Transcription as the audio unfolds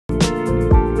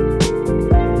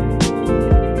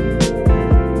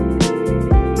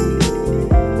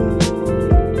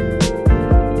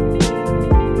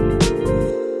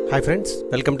Hi friends,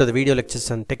 welcome to the video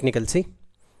lectures on Technical C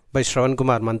by Shravan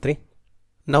Kumar Manthri.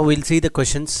 Now we'll see the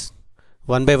questions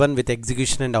one by one with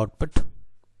execution and output.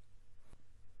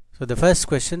 So the first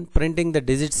question, printing the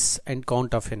digits and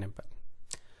count of a number.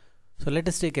 So let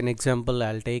us take an example.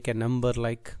 I'll take a number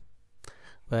like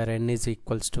where n is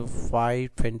equals to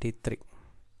 523.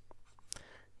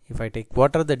 If I take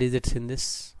what are the digits in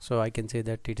this, so I can say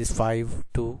that it is 5,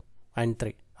 2 and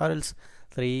 3, or else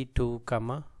 3, 2,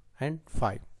 comma and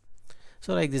 5.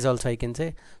 So like this also I can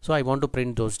say, so I want to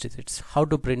print those digits. How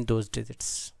to print those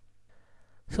digits?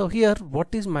 So here what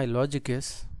is my logic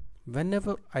is,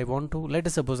 whenever I want to, let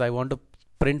us suppose I want to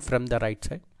print from the right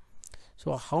side.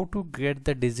 So how to get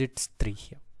the digits 3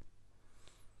 here?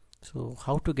 So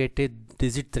how to get a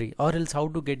digit 3, or else how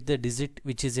to get the digit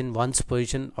which is in ones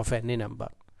position of any number?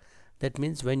 That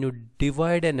means when you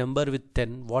divide a number with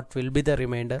 10, what will be the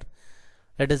remainder?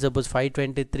 Let us suppose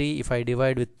 523, if I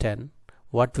divide with 10,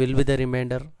 what will be the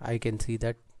remainder? I can say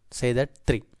that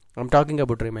 3. I'm talking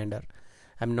about remainder.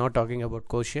 I'm not talking about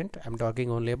quotient. I'm talking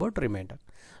only about remainder.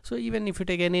 So even if you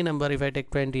take any number, if I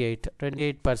take 28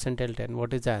 percentile 10,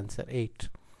 what is the answer? 8.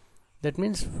 That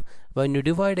means when you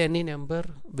divide any number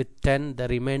with 10, the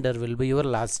remainder will be your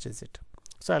last digit.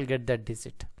 So I'll get that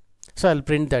digit. So I'll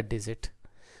print that digit,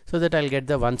 so that I'll get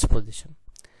the ones position.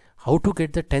 How to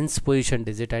get the tens position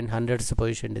digit and hundreds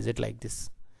position digit like this?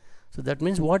 So that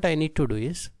means what I need to do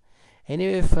is,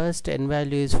 anyway first n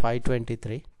value is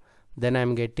 523, then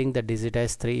I'm getting the digit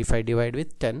as 3. If I divide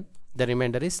with 10, the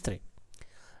remainder is 3.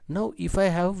 Now if I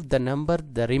have the number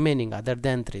the remaining other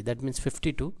than 3, that means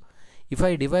 52, if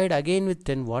I divide again with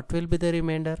 10, what will be the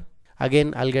remainder?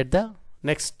 Again I'll get the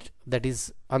next, that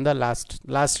is on the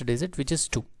last digit, which is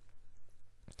 2.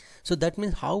 So that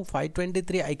means how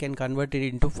 523 I can convert it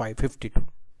into 552.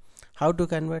 How to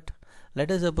convert? Let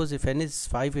us suppose if n is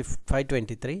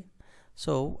 523,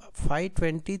 so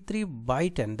 523 by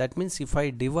 10, that means if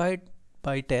I divide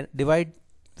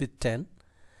with 10,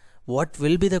 what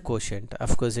will be the quotient?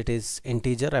 Of course it is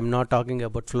integer. I'm not talking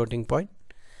about floating point,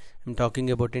 I'm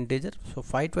talking about integer. So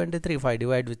 523, if I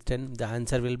divide with 10, the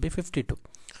answer will be 52.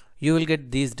 You will get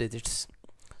these digits.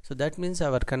 So that means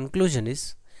our conclusion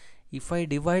is, if I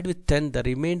divide with 10, the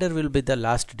remainder will be the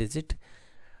last digit,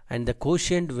 and the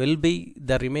quotient will be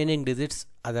the remaining digits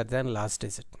other than last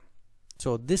digit.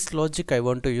 So this logic I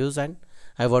want to use, and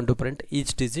I want to print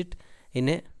each digit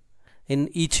in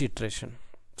each iteration.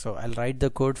 So I'll write the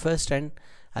code first and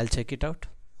I'll check it out.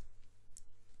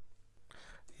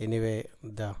 Anyway,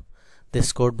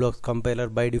 this code block compiler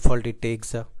by default it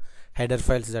takes header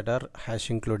files that are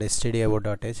 #include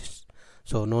stdio.h.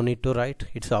 So no need to write,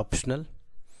 it's optional.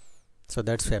 So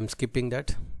that's why I'm skipping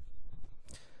that.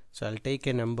 So I'll take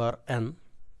a number n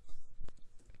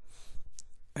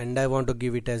and I want to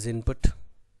give it as input,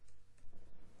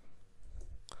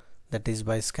 that is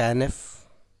by scanf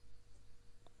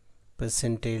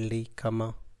 %d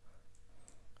comma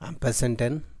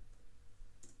 %n.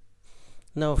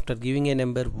 Now after giving a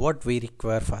number, what we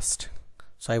require first?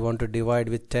 So I want to divide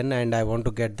with 10 and I want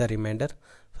to get the remainder.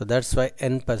 So that's why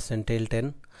n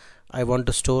 %10. I want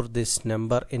to store this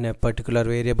number in a particular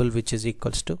variable which is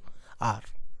equals to r.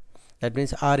 That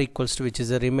means r equals to, which is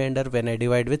a remainder when I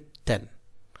divide with 10.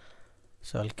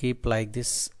 So I'll keep like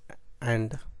this,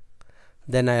 and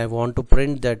then I want to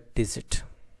print that digit.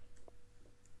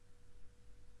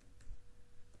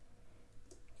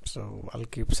 So I'll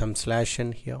keep some slash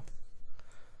in here,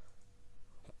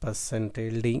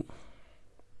 %d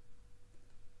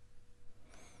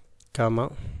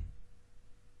comma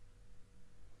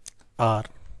r.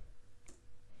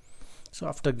 So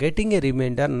after getting a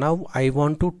remainder, now I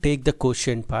want to take the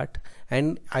quotient part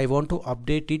and I want to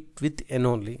update it with n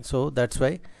only. So that's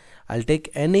why I'll take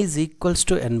n is equals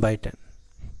to n by 10.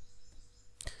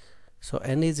 So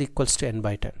n is equals to n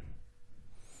by 10.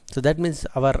 So that means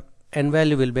our n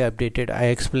value will be updated. I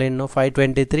explained now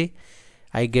 523,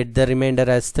 I get the remainder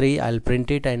as 3, I'll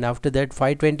print it, and after that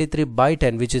 523 by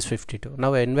 10, which is 52.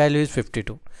 Now n value is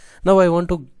 52. Now I want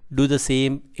to do the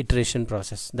same iteration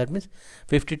process, that means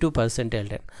 52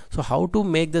 %l10. So how to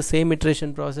make the same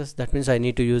iteration process? That means I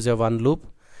need to use a one loop.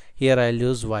 Here I'll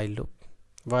use while loop.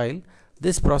 While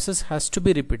this process has to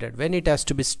be repeated, when it has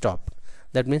to be stopped,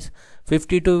 that means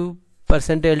 52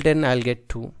 %l10 I'll get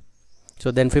 2.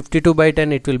 So then 52 by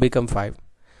 10 it will become 5.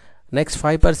 Next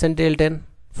 5 %l10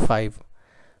 5.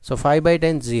 So 5 by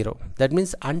 10 0. That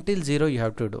means until 0 you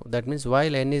have to do. That means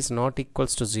while n is not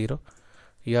equals to 0,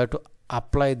 you have to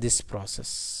apply this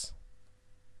process.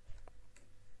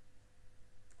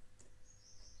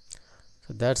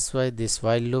 So that's why this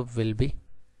while loop will be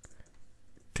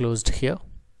closed here.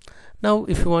 Now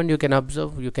if you want, you can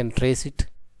observe, you can trace it.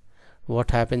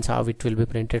 what happens, how it will be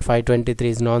printed. 523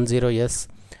 is non-zero, yes.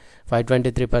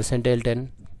 523 percentile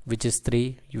 10, which is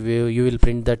 3, you will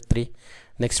print that 3.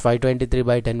 Next 523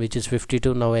 by 10, which is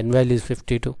 52. Now n value is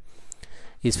 52.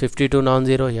 Is 52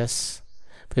 non-zero? Yes.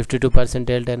 52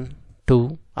 percentile 10,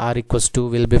 2, r equals 2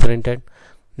 will be printed.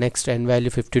 Next n value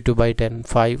 52 by 10,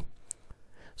 5.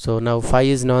 So now 5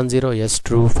 is non-zero, yes,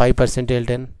 true. 5 percentile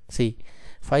 10, see,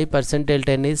 5 percentile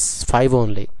 10 is 5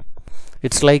 only.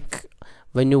 It's like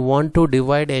when you want to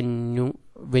divide a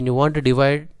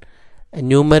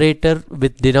numerator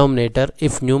with denominator,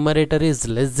 if numerator is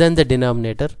less than the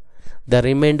denominator, the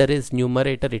remainder is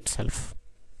numerator itself.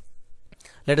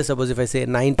 Let us suppose if I say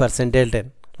 9 percentile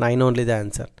 10, 9 only the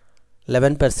answer.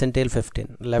 11 percentile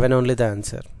 15, 11 only the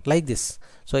answer, like this.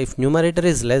 So if numerator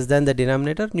is less than the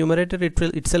denominator, numerator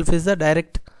itself is the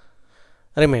direct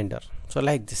remainder. So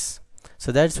like this.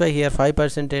 So that's why here 5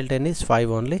 percentile 10 is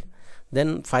 5 only.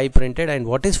 Then 5 printed, and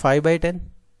what is 5 by 10?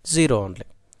 0 only.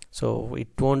 So it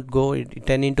won't go,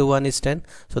 10 into 1 is 10.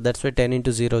 So that's why 10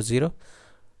 into 0 0.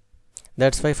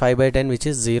 That's why 5 by 10, which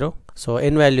is 0. So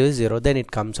n value is 0. Then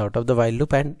it comes out of the while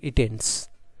loop and it ends.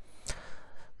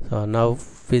 So now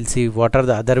we'll see what are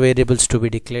the other variables to be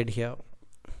declared here.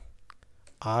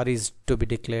 R is to be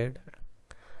declared.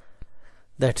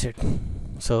 That's it.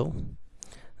 So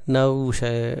now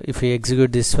if we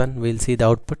execute this one, we'll see the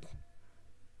output.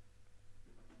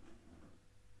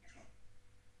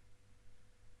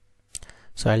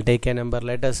 So I'll take a number,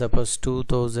 let us suppose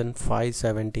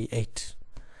 2578.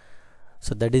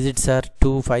 So the digits are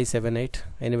 2578.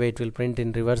 Anyway, it will print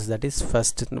in reverse, that is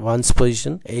first ones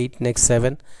position 8, next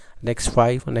 7, next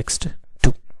 5, next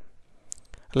 2.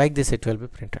 Like this it will be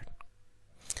printed.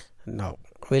 Now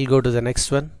we'll go to the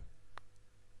next one.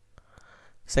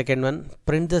 Second one,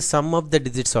 print the sum of the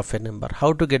digits of a number.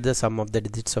 How to get the sum of the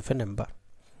digits of a number?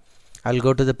 I'll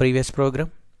go to the previous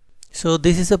program. So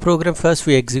this is a program first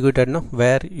we executed now,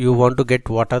 where you want to get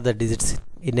what are the digits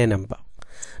in a number.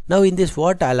 Now in this,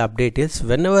 what I'll update is,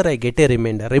 whenever I get a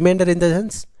remainder in the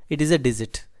sense it is a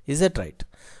digit, is that right?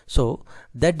 So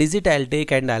that digit I'll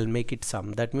take and I'll make it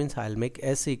sum. That means I'll make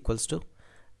s equals to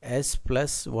s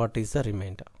plus what is the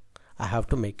remainder. I have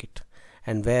to make it,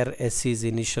 and where s is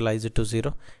initialized to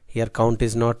 0, here count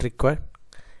is not required,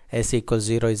 s equals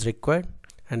 0 is required,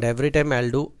 and every time I'll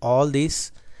do all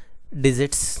these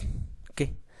digits.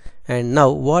 Okay, and now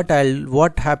what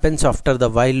happens after the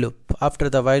while loop? After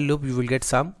the while loop you will get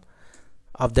sum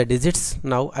of the digits.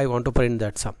 Now I want to print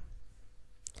that sum.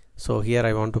 So here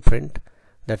I want to print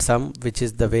that sum, which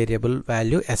is the variable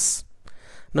value s.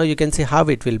 Now you can see how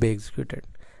it will be executed.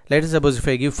 Let us suppose if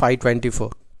I give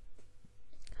 524.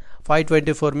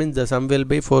 524 means the sum will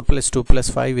be 4 plus 2 plus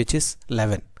 5, which is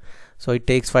 11. So it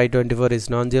takes 524 is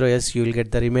non-zero, yes, you will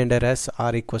get the remainder as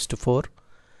r equals to 4.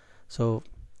 So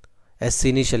s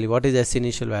initially, what is s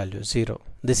initial value? 0.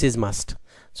 This is must.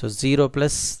 So 0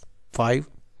 plus 5.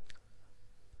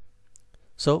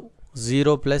 So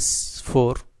 0 plus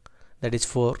 4, that is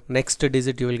 4. Next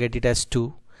digit you will get it as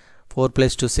 2. 4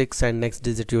 plus 2 6, and next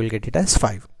digit you will get it as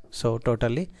 5. So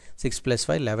totally 6 plus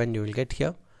 5 11 you will get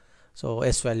here. So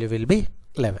s value will be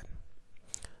 11.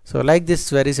 So like this,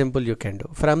 very simple you can do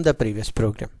from the previous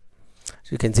program.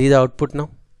 So you can see the output now,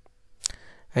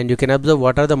 and you can observe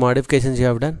what are the modifications you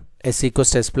have done. S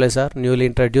equals to s plus r, newly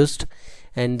introduced,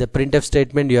 and the printf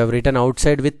statement you have written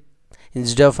outside with,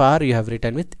 instead of r you have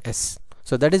written with s.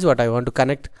 So that is what I want to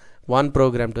connect one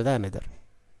program to the another.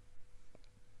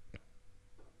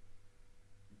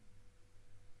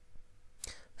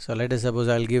 So let us suppose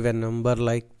I'll give a number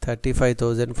like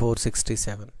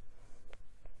 35,467.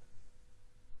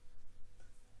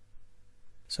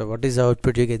 So what is the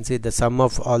output? You can see the sum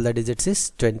of all the digits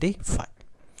is 25.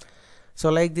 So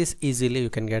like this, easily you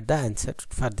can get the answer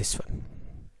for this one.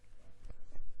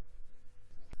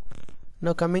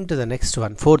 Now coming to the next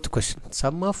one, fourth question.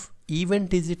 Sum of even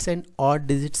digits and odd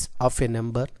digits of a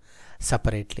number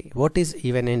separately. What is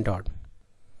even and odd?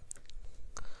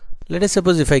 Let us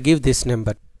suppose if I give this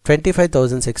number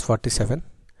 25,647.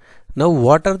 Now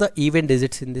what are the even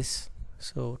digits in this?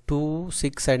 So 2,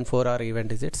 6 and 4 are even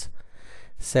digits.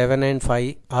 7 and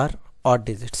 5 are odd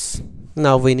digits.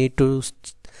 Now we need to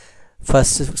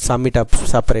first sum it up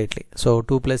separately. So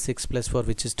 2 plus 6 plus 4,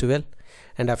 which is 12,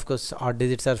 and of course odd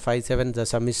digits are 5, 7, the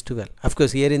sum is 12. Of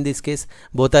course here in this case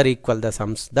both are equal, the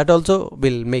sums, that also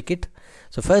will make it.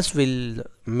 So first we'll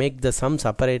make the sum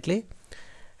separately,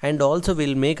 and also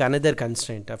we'll make another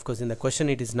constraint. Of course in the question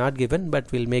it is not given,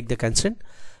 but we'll make the constraint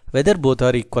whether both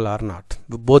are equal or not,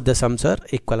 both the sums are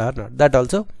equal or not, that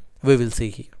also we will see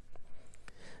here.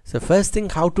 So first thing,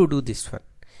 how to do this one,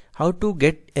 how to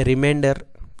get a remainder,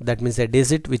 that means a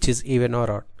digit which is even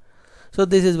or odd. So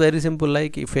this is very simple,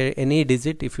 like if any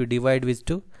digit, if you divide with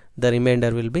 2, the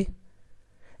remainder will be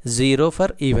 0 for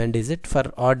even digit,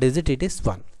 for odd digit it is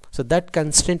 1. So that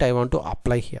constraint I want to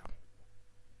apply here.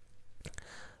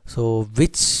 So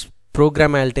which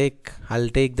program I'll take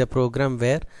the program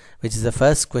which is the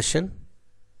first question.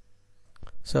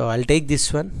 So I'll take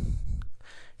this one.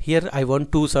 Here I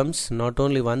want two sums, not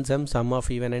only one sum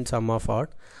of even and sum of odd.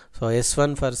 So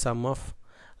S1 for sum of,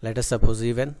 let us suppose,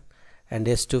 even, and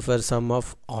S2 for sum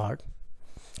of odd,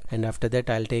 and after that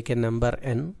I'll take a number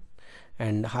n,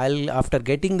 and after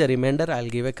getting the remainder I'll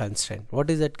give a constraint. What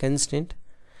is that constraint?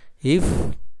 If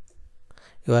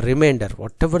your remainder,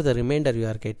 whatever the remainder you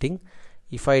are getting,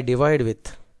 if I divide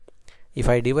with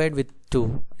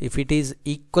 2, if it is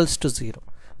equals to 0,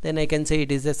 then I can say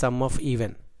it is a sum of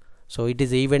even. So it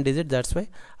is a even digit, that's why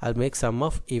I'll make sum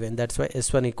of even. That's why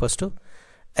S1 equals to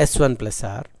S1 plus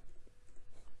R.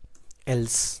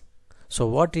 Else, so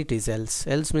what it is else?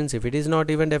 Else means if it is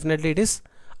not even, definitely it is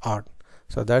odd.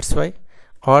 So that's why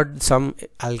odd sum,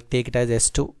 I'll take it as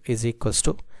S2 is equals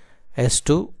to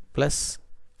S2 plus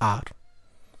R.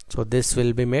 So this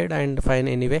will be made, and fine,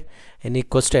 anyway n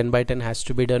equals to n by 10 has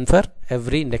to be done for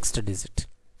every next digit.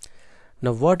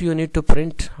 Now what you need to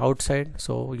print outside?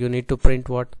 So you need to print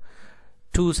what?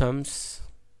 Two sums,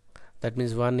 that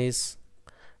means one is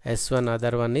S1,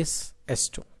 other one is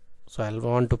S2. So I'll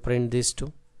want to print these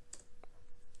two.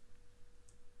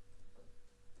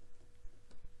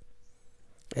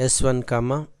 S1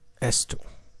 comma S2.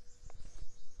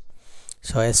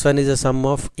 So S1 is a sum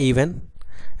of even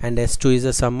and S2 is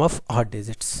a sum of odd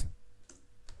digits.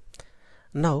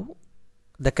 Now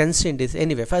the constraint is,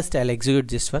 anyway, first I'll execute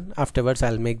this one, afterwards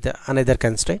I'll make the another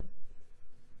constraint.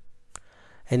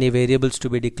 Any variables to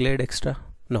be declared extra?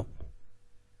 No.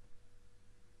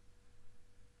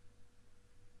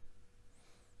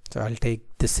 So I'll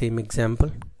take the same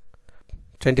example,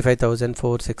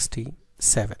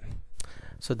 25,467.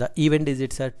 So the even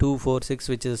digits are 2, 4, 6,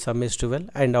 which is the sum is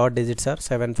 12, and odd digits are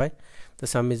 7, 5. The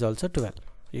sum is also 12.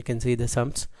 You can see the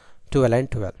sums 12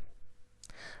 and 12.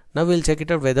 Now we'll check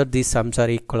it out whether these sums are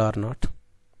equal or not.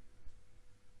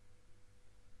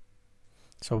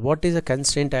 So what is a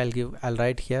constraint I'll give? I'll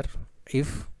write here,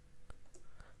 if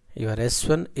your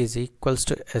S1 is equals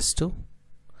to S2,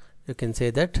 you can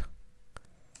say that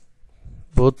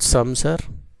both sums are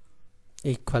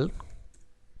equal,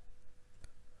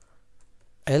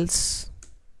 else,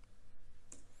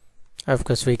 of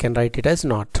course we can write it as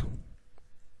not.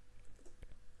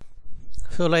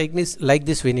 So like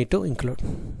this we need to include.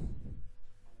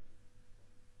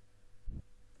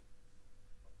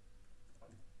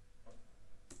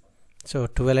 So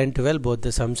 12 and 12, both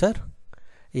the sums are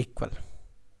equal.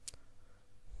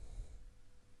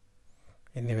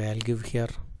 Anyway, I'll give here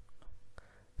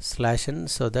 /n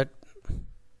so that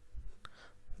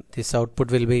this output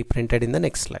will be printed in the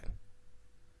next line.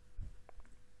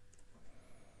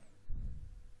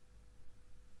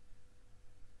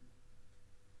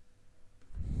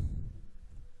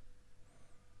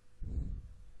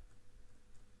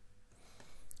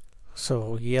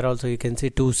 So here also you can see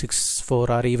 2, 6,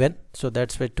 4 are even, so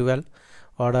that's why 12,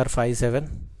 odd are 5,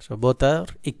 7, so both are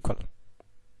equal.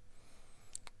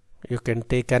 You can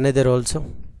take another also.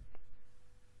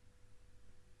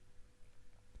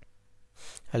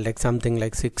 I'll take something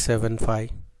like 6, 7,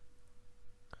 5,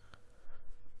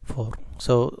 4.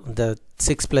 So the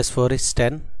 6 plus 4 is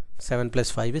 10, 7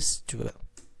 plus 5 is 12.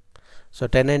 So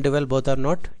 10 and 12 both are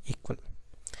not equal.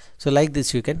 So like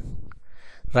this you can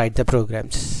write the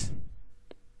programs.